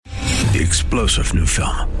The explosive new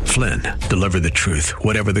film, Flynn, deliver the truth,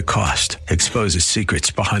 whatever the cost, exposes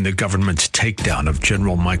secrets behind the government's takedown of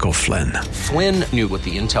General Michael Flynn. Flynn knew what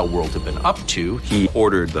the intel world had been up to. He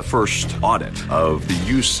ordered the first audit of the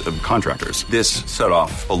use of contractors. This set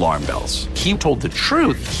off alarm bells. He told the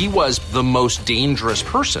truth. He was the most dangerous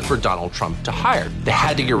person for Donald Trump to hire. They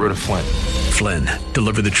had to get rid of Flynn. Flynn,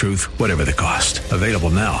 deliver the truth, whatever the cost. Available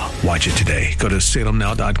now. Watch it today. Go to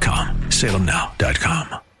salemnow.com.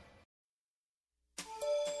 salemnow.com.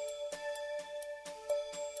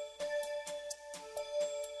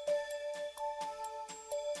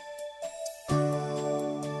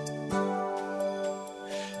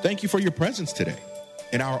 Thank you for your presence today.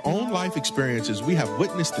 In our own life experiences, we have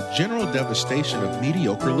witnessed the general devastation of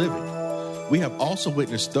mediocre living. We have also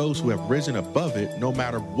witnessed those who have risen above it no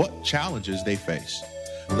matter what challenges they face.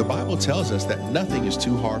 The Bible tells us that nothing is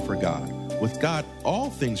too hard for God. With God, all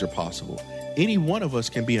things are possible. Any one of us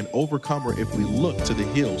can be an overcomer if we look to the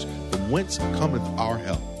hills from whence cometh our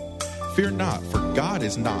help. Fear not, for God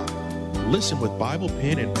is nigh. Listen with Bible,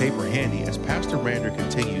 pen, and paper handy as Pastor Rander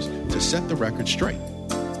continues to set the record straight.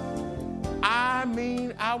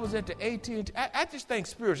 I was at the AT&T. I just think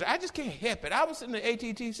spiritually. I just can't help it. I was in the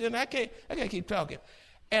AT&T center. I can't keep talking.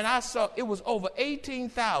 And I saw it was over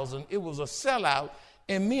 18,000. It was a sellout.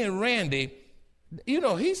 And me and Randy, you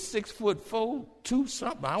know, he's 6'4", 2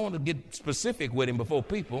 something. I want to get specific with him before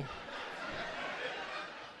people.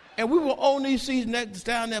 And we were on these seats next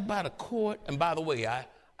down there by the court. And by the way, I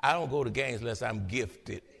don't go to games unless I'm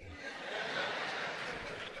gifted.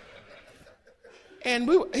 And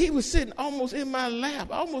he was sitting almost in my lap.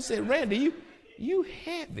 I almost said, Randy, you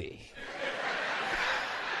heavy.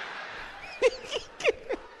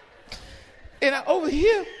 And over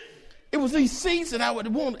here, it was these seats that I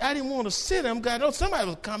didn't want to sit them. God, oh, somebody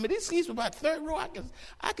was coming. These seats were about third row. I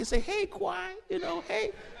could say, hey, Kwai, you know,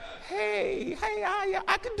 hey,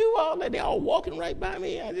 I could do all that. They're all walking right by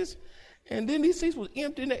me. And then these seats was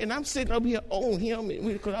empty, and I'm sitting up here on him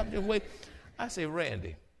because I'm just waiting. I say,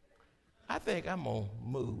 Randy, I think I'm going to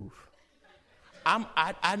move.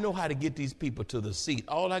 I know how to get these people to the seat.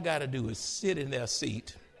 All I got to do is sit in their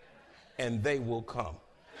seat, and they will come.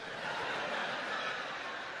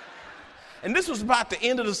 And this was about the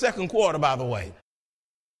end of the second quarter, by the way.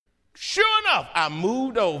 Sure enough, I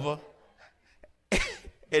moved over,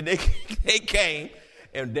 and they came,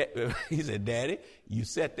 and he said, Daddy, you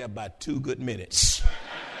sat there about 2 good minutes.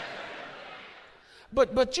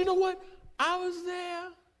 But you know what? I was there.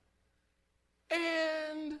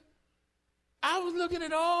 And I was looking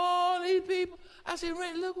at all these people. I said,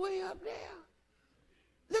 Randy, look way up there.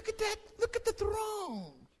 Look at that. Look at the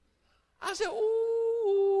throne. I said,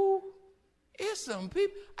 ooh, it's some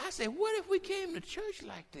people. I said, what if we came to church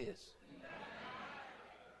like this?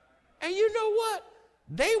 And you know what?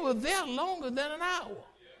 They were there longer than an hour.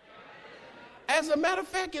 As a matter of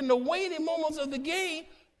fact, in the waning moments of the game,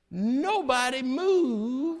 nobody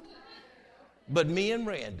moved but me and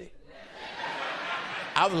Randy.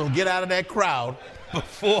 I was going to get out of that crowd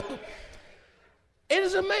before. It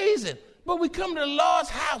is amazing. But we come to the Lord's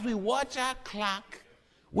house. We watch our clock.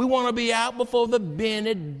 We want to be out before the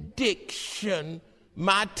benediction.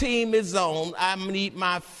 My team is on. I'm going to eat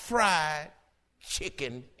my fried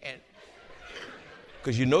chicken.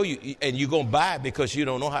 Because you know you're going to buy it because you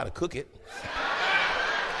don't know how to cook it.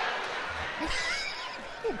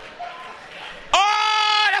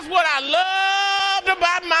 Oh, that's what I loved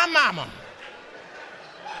about my mama.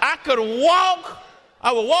 I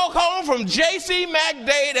would walk home from J.C.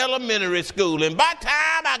 McDade Elementary School, and by the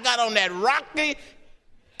time I got on that rocky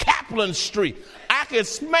Kaplan Street, I could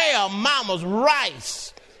smell Mama's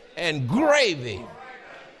rice and gravy.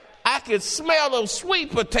 I could smell those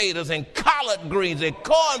sweet potatoes and collard greens and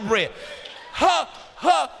cornbread. Her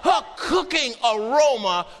cooking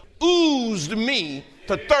aroma oozed me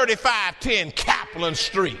to 3510 Kaplan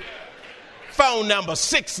Street. Phone number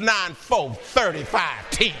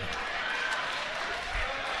 694-3510.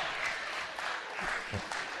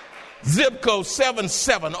 Zip code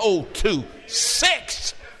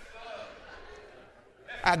 77026.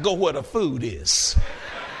 I go where the food is.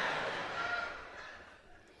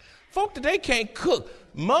 Folk today can't cook.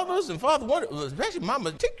 Mothers and fathers, especially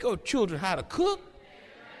mamas, teach your children how to cook.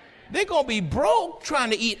 They're going to be broke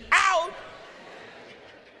trying to eat out.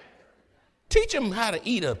 Teach them how to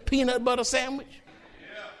eat a peanut butter sandwich.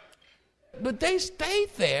 But they stayed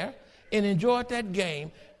there and enjoyed that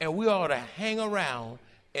game, and we ought to hang around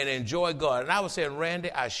and enjoy God. And I was saying,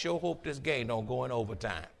 Randy, I sure hope this game don't go in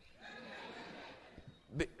overtime.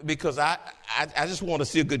 Because I just want to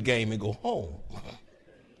see a good game and go home.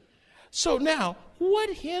 So now, what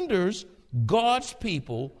hinders God's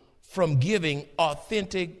people from giving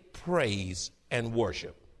authentic praise and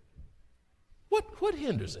worship. What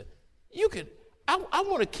hinders it? I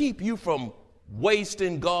want to keep you from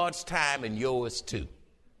wasting God's time and yours too.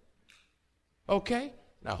 Okay?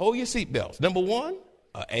 Now hold your seatbelts. Number one,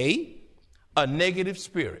 a negative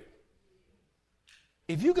spirit.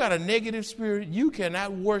 If you got a negative spirit, you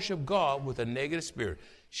cannot worship God with a negative spirit.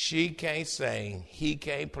 She can't sing. He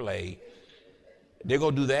can't play. They're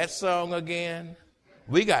going to do that song again.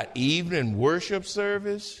 We got evening worship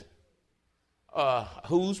service.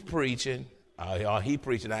 Who's preaching? He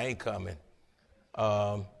preaching. I ain't coming.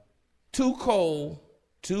 Too cold,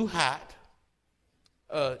 too hot.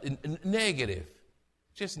 Negative.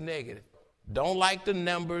 Just negative. Don't like the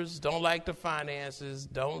numbers. Don't like the finances.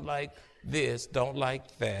 Don't like this. Don't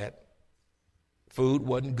like that. Food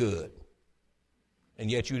wasn't good.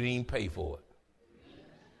 And yet you didn't even pay for it.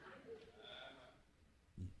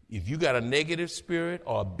 If you got a negative spirit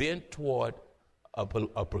or a bent toward a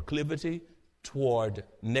proclivity toward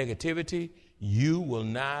negativity, you will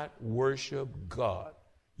not worship God.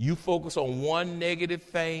 You focus on one negative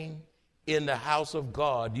thing in the house of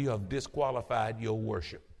God, you have disqualified your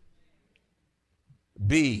worship.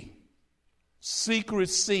 B, secret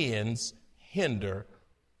sins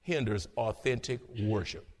hinders authentic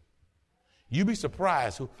worship. You'd be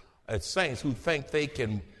surprised at saints who think they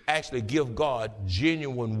can actually give God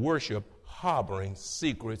genuine worship harboring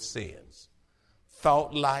secret sins.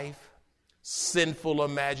 Thought life, sinful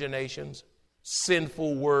imaginations,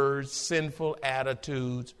 sinful words, sinful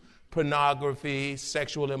attitudes, pornography,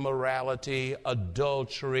 sexual immorality,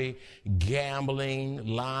 adultery, gambling,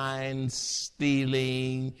 lying,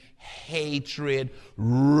 stealing, hatred,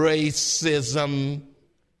 racism.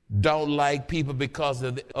 Don't like people because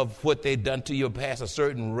of what they've done to you past a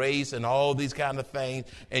certain race and all these kind of things,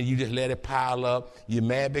 and you just let it pile up. You're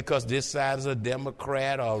mad because this side is a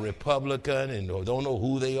Democrat or a Republican and don't know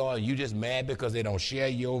who they are. You just mad because they don't share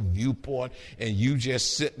your viewpoint, and you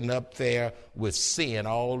just sitting up there with sin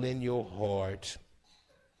all in your heart.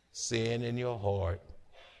 Sin in your heart.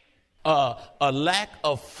 A lack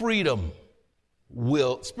of freedom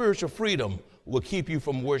spiritual freedom will keep you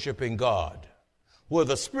from worshiping God. Where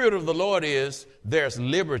the Spirit of the Lord is, there's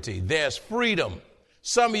liberty, there's freedom.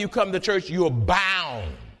 Some of you come to church, you're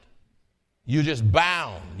bound. You're just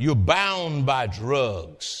bound. You're bound by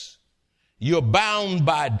drugs. You're bound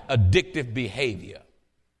by addictive behavior.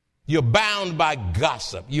 You're bound by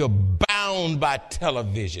gossip. You're bound by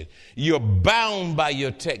television. You're bound by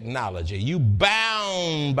your technology. You're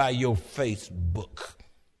bound by your Facebook.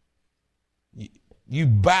 You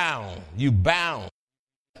bound. You bound.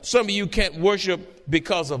 Some of you can't worship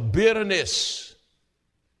because of bitterness.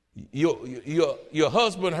 Your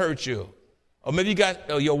husband hurt you, or maybe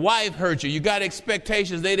your wife hurt you. You got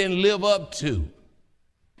expectations they didn't live up to.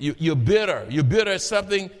 You're bitter. You're bitter at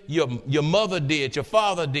something your mother did, your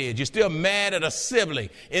father did. You're still mad at a sibling,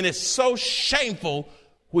 and it's so shameful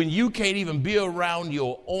when you can't even be around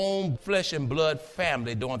your own flesh and blood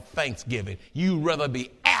family during Thanksgiving. You'd rather be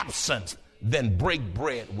absent than break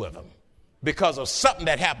bread with them, because of something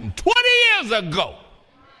that happened 20 years ago.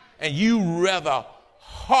 And you rather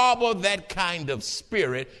harbor that kind of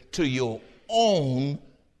spirit to your own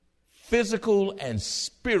physical and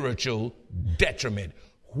spiritual detriment.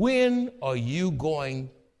 When are you going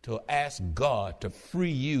to ask God to free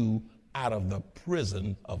you out of the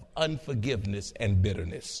prison of unforgiveness and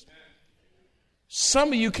bitterness? Some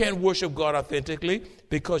of you can't worship God authentically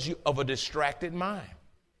because of a distracted mind.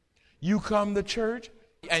 You come to church,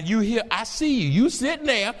 and you hear, I see you. You sitting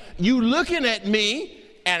there, you looking at me,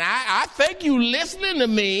 and I think you listening to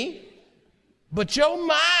me, but your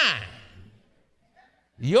mind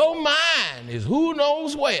is who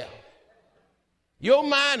knows where. Your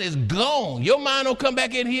mind is gone. Your mind don't come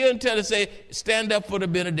back in here until they say, stand up for the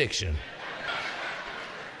benediction.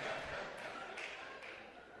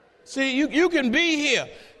 See, you can be here,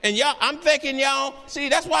 and I'm thinking see,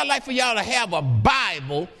 that's why I like for y'all to have a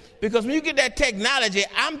Bible. Because when you get that technology,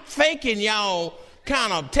 I'm thinking y'all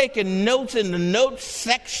kind of taking notes in the notes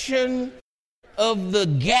section of the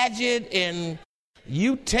gadget, and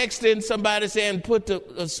you texting somebody saying put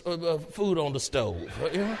the food on the stove.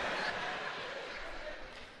 You know?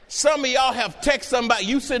 Some of y'all have text somebody,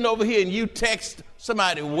 you sitting over here and you text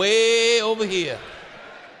somebody way over here.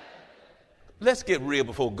 Let's get real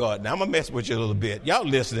before God. Now, I'm going to mess with you a little bit. Y'all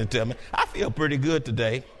listening to me. I feel pretty good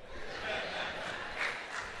today.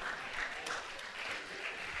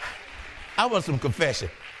 I want some confession.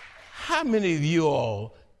 How many of you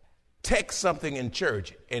all text something in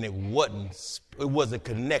church and it wasn't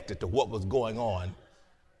connected to what was going on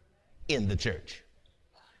in the church?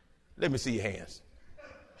 Let me see your hands.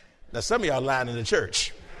 Now, some of y'all lying in the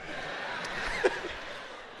church.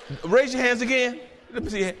 Raise your hands again. Let me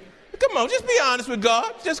see. Come on, just be honest with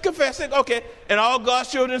God. Just confess it. Okay. And all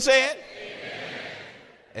God's children said?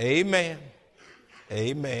 Amen.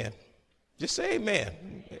 Amen. Just say amen.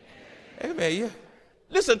 Amen. Yeah.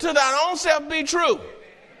 Listen, to thine own self be true.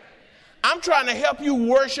 I'm trying to help you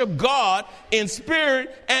worship God in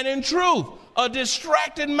spirit and in truth. A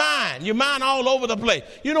distracted mind. Your mind all over the place.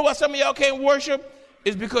 You know why some of y'all can't worship?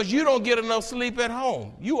 It's because you don't get enough sleep at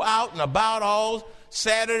home. You out and about all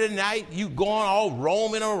Saturday night. You going all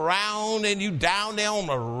roaming around, and you down there on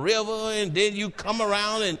the river, and then you come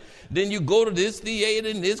around, and then you go to this theater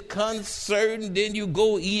and this concert, and then you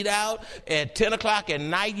go eat out at 10 o'clock at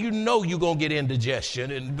night. You know you're going to get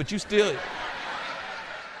indigestion, but you still...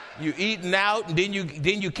 You eating out, and then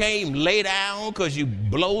you came lay down because you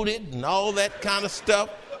bloated and all that kind of stuff.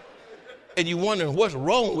 And you wondering what's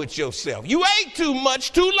wrong with yourself. You ate too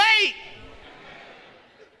much too late.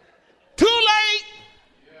 Too late.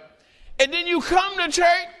 And then you come to church.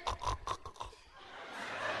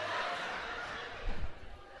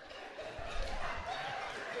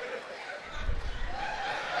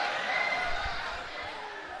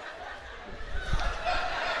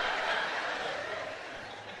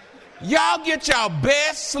 Y'all get y'all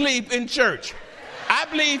best sleep in church. I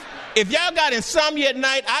believe if y'all got insomnia at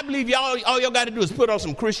night, I believe all y'all got to do is put on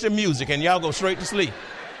some Christian music and y'all go straight to sleep.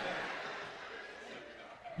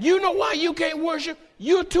 You know why you can't worship?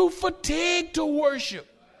 You're too fatigued to worship.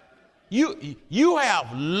 You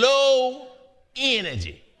have low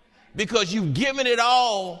energy because you've given it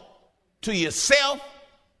all to yourself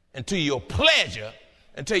and to your pleasure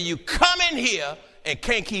until you come in here and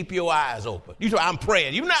can't keep your eyes open. You say, I'm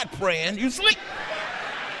praying. You're not praying. You sleep.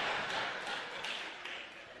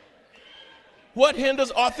 What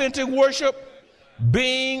hinders authentic worship?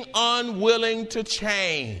 Being unwilling to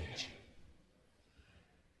change.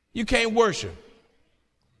 You can't worship.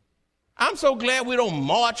 I'm so glad we don't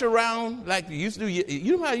march around like you used to do.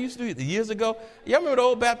 You know how you used to do it years ago? Y'all remember the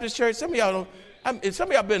old Baptist church? Some of y'all don't. Some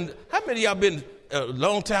of y'all been, how many of y'all been a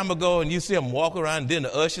long time ago and you see them walk around and then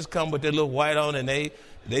the ushers come with their little white on and they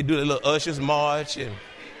do their little ushers march. And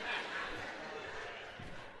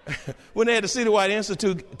when they had the Citywide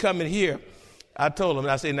Institute coming here, I told them,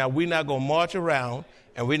 I said, now we're not going to march around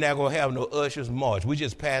and we're not going to have no ushers march. We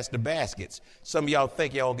just pass the baskets. Some of y'all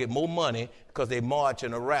think y'all get more money because they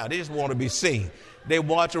marching around. They just want to be seen. They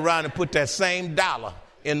march around and put that same dollar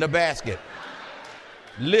in the basket.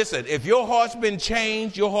 Listen, if your heart's been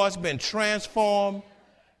changed, your heart's been transformed,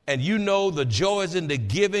 and you know the joy is in the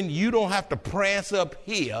giving, you don't have to prance up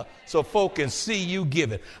here so folk can see you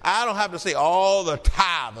giving. I don't have to say all the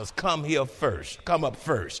tithers come up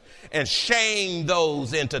first, and shame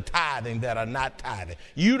those into tithing that are not tithing.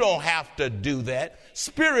 You don't have to do that.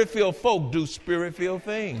 Spirit-filled folk do spirit-filled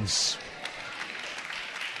things.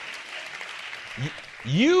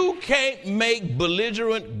 You can't make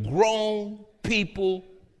belligerent grown people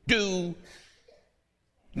do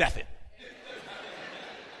nothing.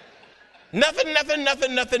 Nothing.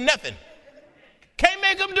 Can't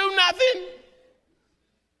make them do nothing.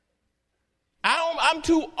 I'm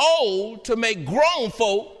too old to make grown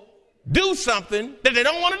folk do something that they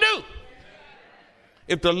don't want to do.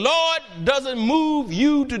 If the Lord doesn't move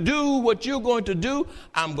you to do what you're going to do,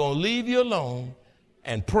 I'm going to leave you alone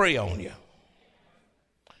and pray on you.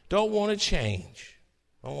 Don't want to change.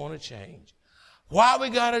 Why we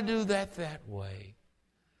got to do that way?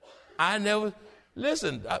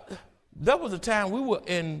 There was a time we were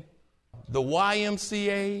in the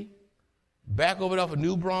YMCA back over there off of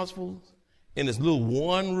New Braunfels in this little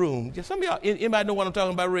one room. Some of y'all, anybody know what I'm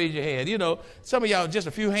talking about? Raise your hand. You know, some of y'all, just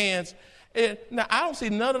a few hands. Now, I don't see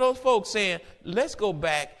none of those folks saying, let's go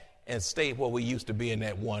back and stay where we used to be in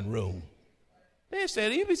that one room. They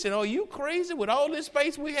said, you be saying, oh, you crazy with all this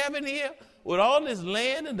space we have in here, with all this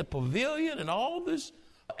land and the pavilion and all this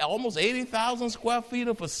almost 80,000 square feet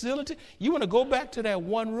of facility. You want to go back to that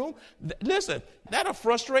one room? Listen, that'll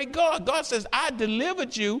frustrate God. God says, I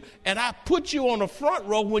delivered you and I put you on the front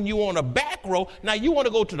row when you on the back row. Now you want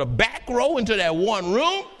to go to the back row into that one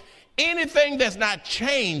room? Anything that's not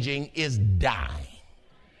changing is dying.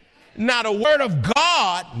 Now the word of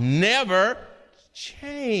God never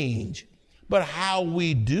change, but how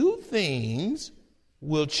we do things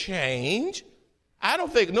will change. I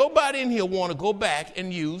don't think nobody in here want to go back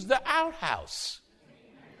and use the outhouse.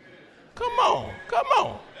 Come on.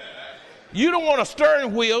 You don't want a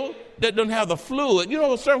steering wheel that doesn't have the fluid. You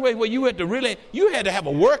know, a steering wheel where you had to have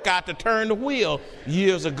a workout to turn the wheel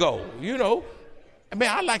years ago. You know, I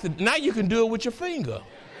mean, now you can do it with your finger.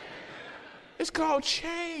 It's called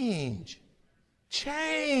change.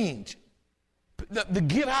 Change.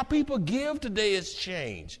 How people give today is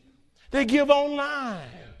change. They give online.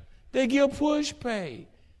 They give push pay.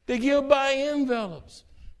 They give by envelopes.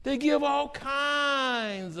 They give all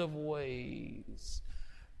kinds of ways.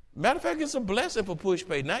 Matter of fact, it's a blessing for push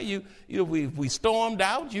pay. Now we stormed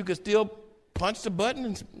out, you could still punch the button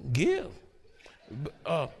and give.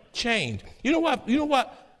 Change. You know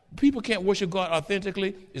what? People can't worship God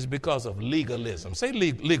authentically is because of legalism. Say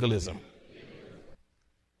legalism.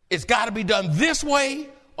 It's got to be done this way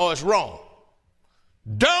or it's wrong.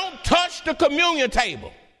 Don't touch the communion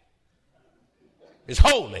table. It's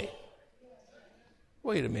holy.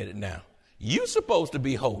 Wait a minute now. You're supposed to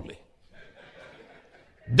be holy.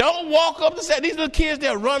 Don't walk up the side. These little kids,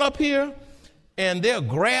 they'll run up here and they'll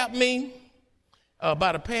grab me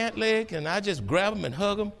by the pant leg, and I just grab them and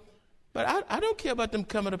hug them. But I don't care about them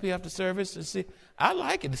coming up here after service and see. I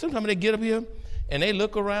like it. Sometimes they get up here and they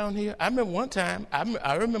look around here. I remember one time,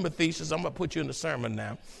 I remember Thesis. I'm going to put you in the sermon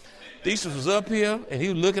now. Thesis was up here and he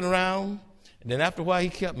was looking around. And then after a while, he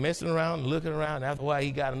kept messing around and looking around. And after a while,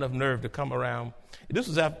 he got enough nerve to come around. This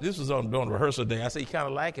was on rehearsal day. I said, you kind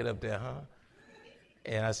of like it up there, huh?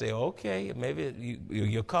 And I say, okay, maybe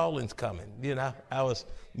your calling's coming. You know, I was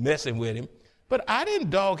messing with him. But I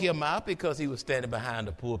didn't dog him out because he was standing behind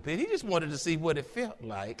the pulpit. He just wanted to see what it felt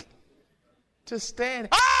like to stand.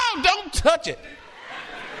 Oh, don't touch it.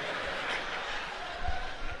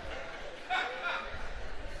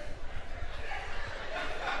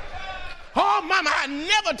 Oh, Mama, I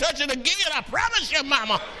never touch it again. I promise you,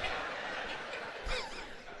 Mama.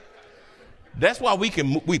 That's why we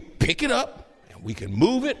pick it up and we can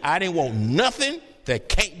move it. I didn't want nothing that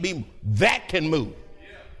can't be, that can move.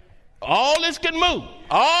 All this can move.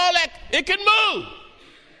 All that, it can move.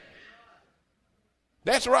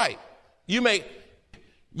 That's right.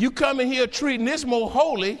 You come in here treating this more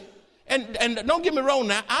holy, and don't get me wrong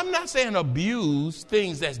now, I'm not saying abuse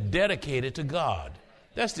things that's dedicated to God.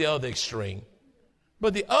 That's the other extreme.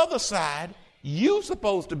 But the other side, you're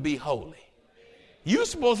supposed to be holy. You're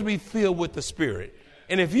supposed to be filled with the Spirit.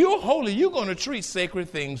 And if you're holy, you're going to treat sacred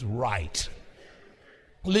things right.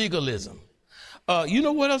 Legalism. You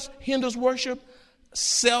know what else hinders worship?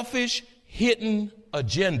 Selfish, hidden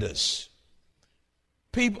agendas.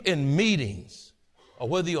 People in meetings, or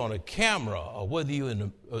whether you're on a camera, or whether you're in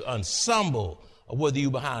an ensemble, or whether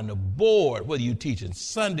you're behind the board, whether you teach in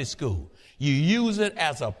Sunday school, you use it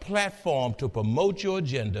as a platform to promote your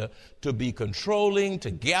agenda, to be controlling,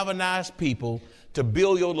 to galvanize people, to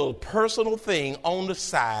build your little personal thing on the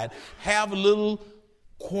side, have little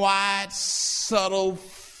quiet, subtle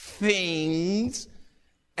things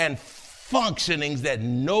and functionings that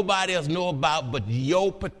nobody else know about but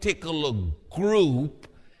your particular group,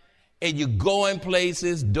 and you're going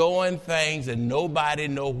places, doing things, and nobody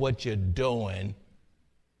know what you're doing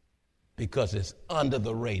because it's under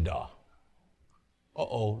the radar.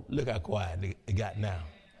 Uh-oh, look how quiet it got now.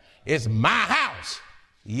 It's my house.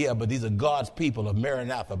 Yeah, but these are God's people of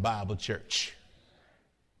Maranatha Bible Church.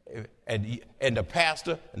 And the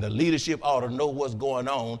pastor and the leadership ought to know what's going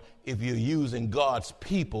on if you're using God's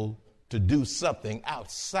people to do something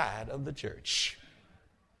outside of the church.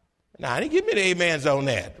 Now, give me the amens on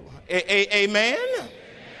that. Amen?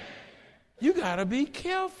 You got to be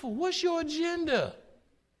careful. What's your agenda?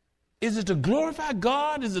 Is it to glorify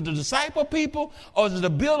God? Is it to disciple people? Or is it to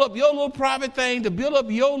build up your little private thing, to build up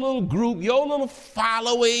your little group, your little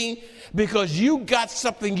following, because you got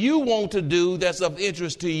something you want to do that's of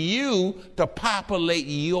interest to you to populate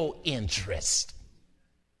your interest?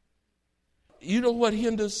 You know what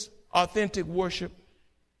hinders authentic worship?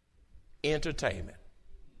 Entertainment.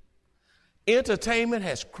 Entertainment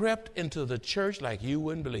has crept into the church like you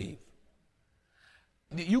wouldn't believe.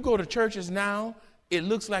 You go to churches now, it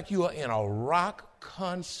looks like you are in a rock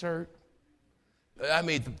concert. I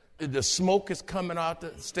mean, the smoke is coming out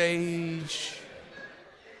the stage.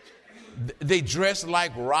 They dress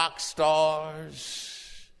like rock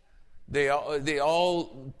stars. They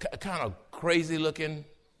all kind of crazy looking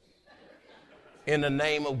in the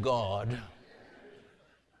name of God.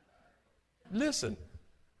 Listen,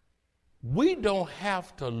 we don't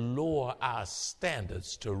have to lower our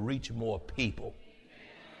standards to reach more people.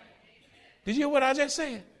 Did you hear what I just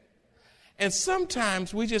said? And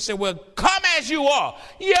sometimes we just say, well, come as you are.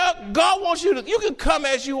 Yeah, God wants you can come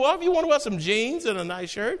as you are. If you want to wear some jeans and a nice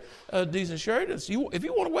shirt, a decent shirt, if you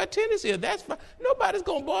want to wear tennis here, that's fine. Nobody's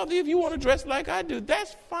going to bother you if you want to dress like I do.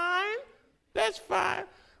 That's fine. That's fine.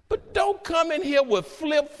 But don't come in here with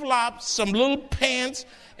flip-flops, some little pants,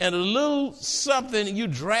 and a little something, and you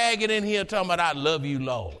drag it in here talking about, I love you,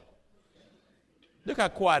 Lord. Look how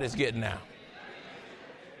quiet it's getting now.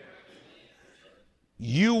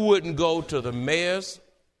 You wouldn't go to the mayor's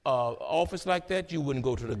office like that. You wouldn't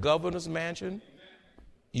go to the governor's mansion.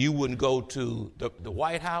 You wouldn't go to the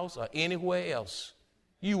White House or anywhere else.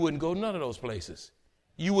 You wouldn't go none of those places.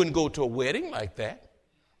 You wouldn't go to a wedding like that.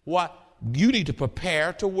 Why? You need to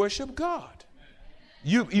prepare to worship God.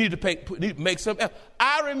 You need to make some effort.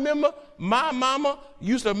 I remember my mama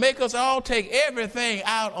used to make us all take everything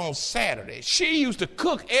out on Saturday. She used to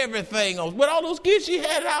cook everything on. With all those kids she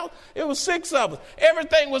had out, it was 6 of us.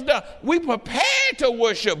 Everything was done. We prepared to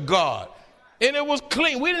worship God. And it was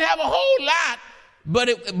clean. We didn't have a whole lot,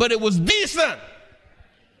 but it was decent.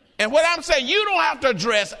 And what I'm saying, you don't have to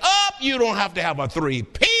dress up. You don't have to have a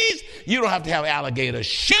 3-piece. You don't have to have alligator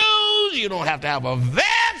shoes. You don't have to have a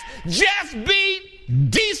vest. Just be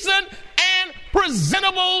decent and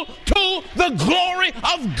presentable to the glory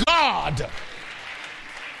of God.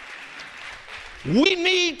 We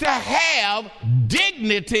need to have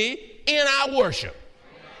dignity in our worship.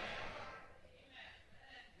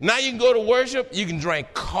 Now you can go to worship, you can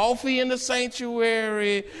drink coffee in the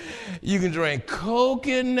sanctuary, you can drink Coke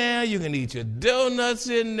in there, you can eat your donuts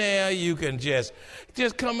in there, you can just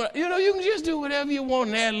come, you can just do whatever you want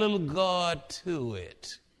and add a little God to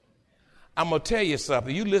it. I'm going to tell you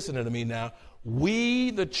something. You listening to me now.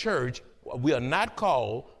 We, the church, we are not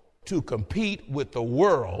called to compete with the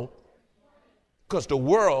world because the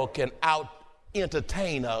world can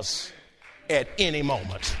out-entertain us at any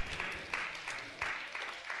moment.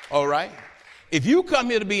 All right? If you come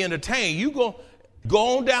here to be entertained, you go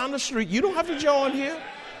on down the street. You don't have to join here.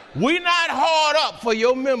 We're not hard up for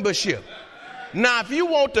your membership. Now, if you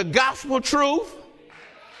want the gospel truth,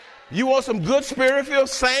 you want some good spirit-filled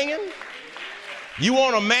singing, you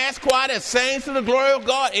want a mass choir that sings to the glory of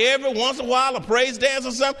God every once in a while, a praise dance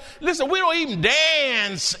or something. Listen, we don't even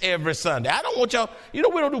dance every Sunday. I don't want y'all, we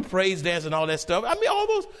don't do praise dance and all that stuff. I mean, all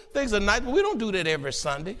those things are nice, but we don't do that every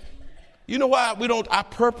Sunday. You know why I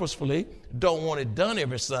purposefully don't want it done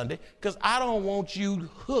every Sunday? Because I don't want you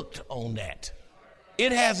hooked on that.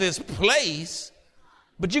 It has its place,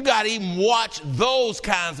 but you got to even watch those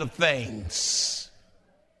kinds of things.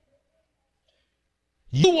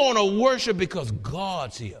 You want to worship because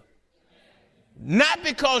God's here. Not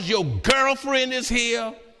because your girlfriend is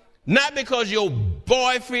here. Not because your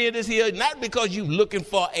boyfriend is here. Not because you're looking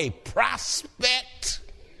for a prospect.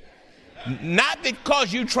 Not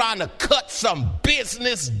because you're trying to cut some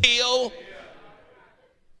business deal.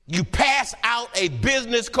 You pass out a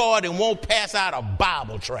business card and won't pass out a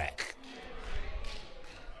Bible tract.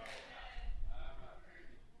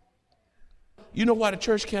 You know why the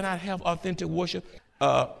church cannot have authentic worship?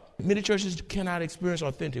 Many churches cannot experience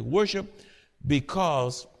authentic worship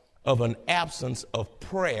because of an absence of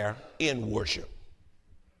prayer in worship.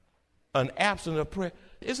 An absence of prayer.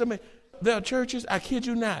 It's amazing. There are churches, I kid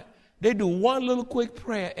you not, they do one little quick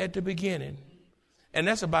prayer at the beginning, and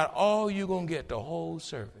that's about all you're going to get the whole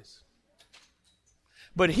service.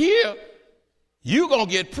 But here, you're going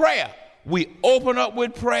to get prayer. We open up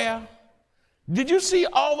with prayer. Did you see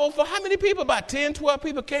all those? For how many people? About 10, 12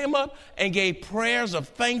 people came up and gave prayers of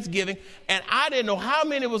thanksgiving. And I didn't know how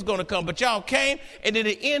many was going to come, but y'all came. And then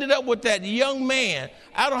it ended up with that young man.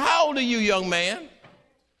 I don't know, how old are you, young man?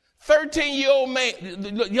 13-year-old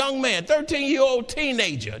man, young man, 13-year-old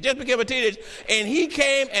teenager, just became a teenager. And he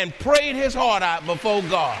came and prayed his heart out before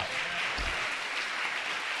God.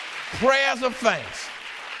 Prayers of thanks.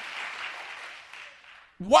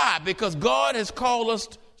 Why? Because God has called us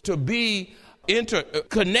to be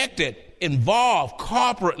interconnected, involved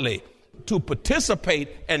corporately, to participate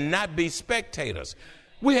and not be spectators.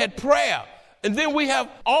 We had prayer, and then we have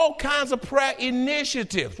all kinds of prayer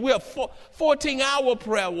initiatives. We have 14-hour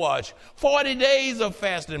prayer watch, 40 days of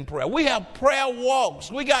fasting prayer. We have prayer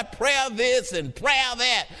walks. We got prayer this and prayer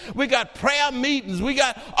that. We got prayer meetings. We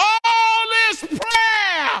got all this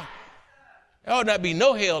prayer. There ought not be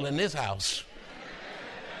no hell in this house.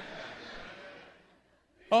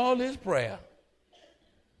 All this prayer.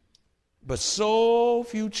 But so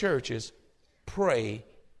few churches pray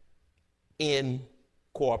in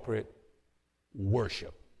corporate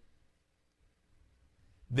worship.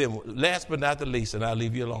 Then last but not the least, and I'll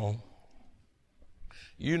leave you alone.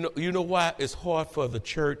 You know why it's hard for the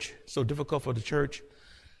church, so difficult for the church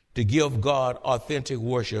to give God authentic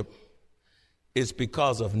worship? It's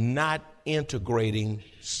because of not integrating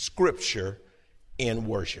Scripture in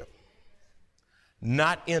worship.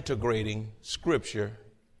 Not integrating Scripture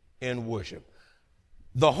in worship.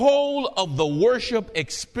 The whole of the worship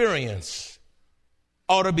experience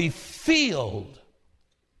ought to be filled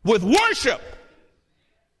with worship.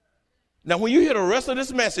 Now, when you hear the rest of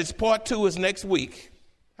this message, part 2 is next week.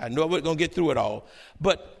 I know we're going to get through it all.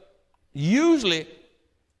 But usually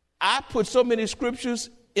I put so many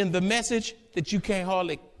scriptures in the Message that you can't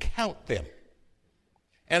hardly count them.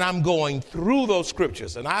 And I'm going through those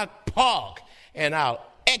scriptures, and I park, and I'll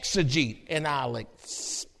exegete, and I'll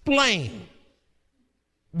explain,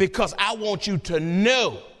 because I want you to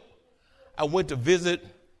know. I went to visit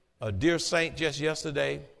a dear saint just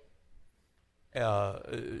yesterday,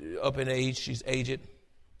 up in age. She's aged.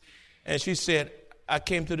 And she said, I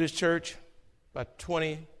came to this church about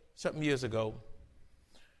 20-something years ago.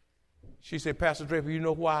 She said, Pastor Draper, you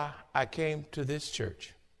know why I came to this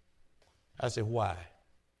church? I said, why?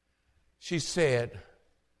 She said,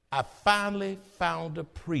 I finally found a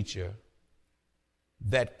preacher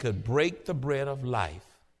that could break the bread of life,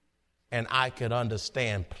 and I could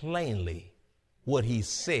understand plainly what he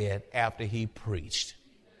said after he preached.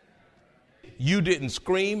 You didn't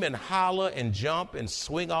scream and holler and jump and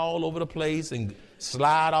swing all over the place and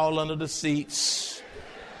slide all under the seats,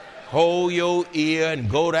 hold your ear and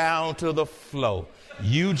go down to the floor.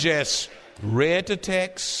 You just read the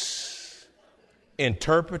text,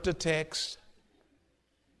 interpret the text,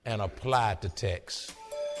 and applied the text.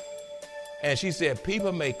 And she said,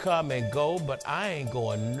 people may come and go, but I ain't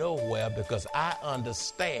going nowhere because I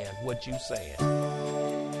understand what you're saying.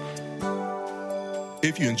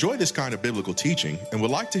 If you enjoy this kind of biblical teaching and would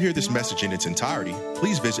like to hear this message in its entirety,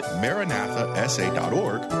 please visit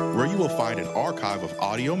MaranathaSA.org, where you will find an archive of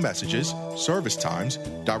audio messages, service times,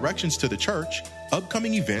 directions to the church,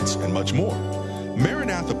 upcoming events, and much more.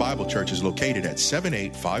 Maranatha Bible Church is located at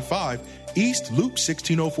 7855 East Loop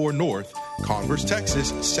 1604 North, Converse, Texas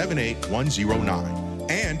 78109.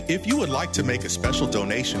 And if you would like to make a special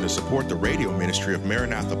donation to support the radio ministry of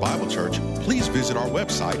Maranatha Bible Church, please visit our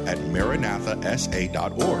website at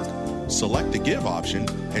MaranathaSA.org. Select the Give option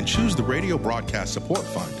and choose the Radio Broadcast Support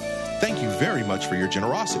Fund. Thank you very much for your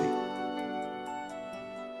generosity.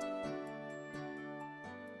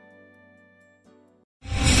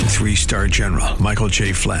 Three-star General Michael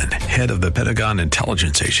J. Flynn, head of the Pentagon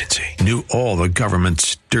Intelligence Agency, knew all the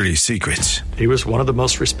government's dirty secrets. He was one of the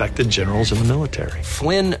most respected generals in the military.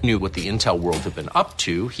 Flynn knew what the intel world had been up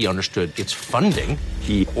to. He understood its funding.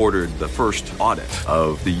 He ordered the first audit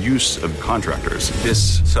of the use of contractors.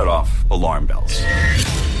 This set off alarm bells.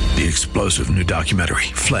 The explosive new documentary,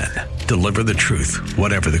 Flynn, Deliver the Truth,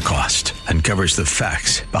 Whatever the Cost, uncovers the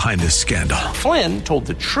facts behind this scandal. Flynn told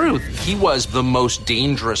the truth. He was the most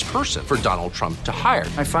dangerous person for Donald Trump to hire.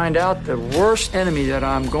 I find out the worst enemy that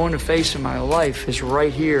I'm going to face in my life is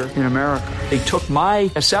right here in America. They took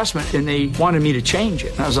my assessment and they wanted me to change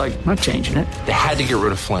it. And I was like, I'm not changing it. They had to get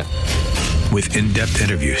rid of Flynn. With in-depth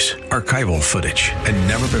interviews, archival footage, and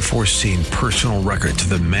never-before-seen personal records of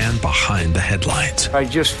the man behind the headlines. I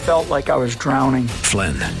just felt like I was drowning.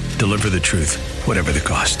 Flynn, Deliver the Truth, Whatever the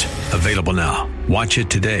Cost. Available now. Watch it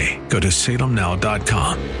today. Go to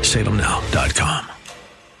salemnow.com. salemnow.com.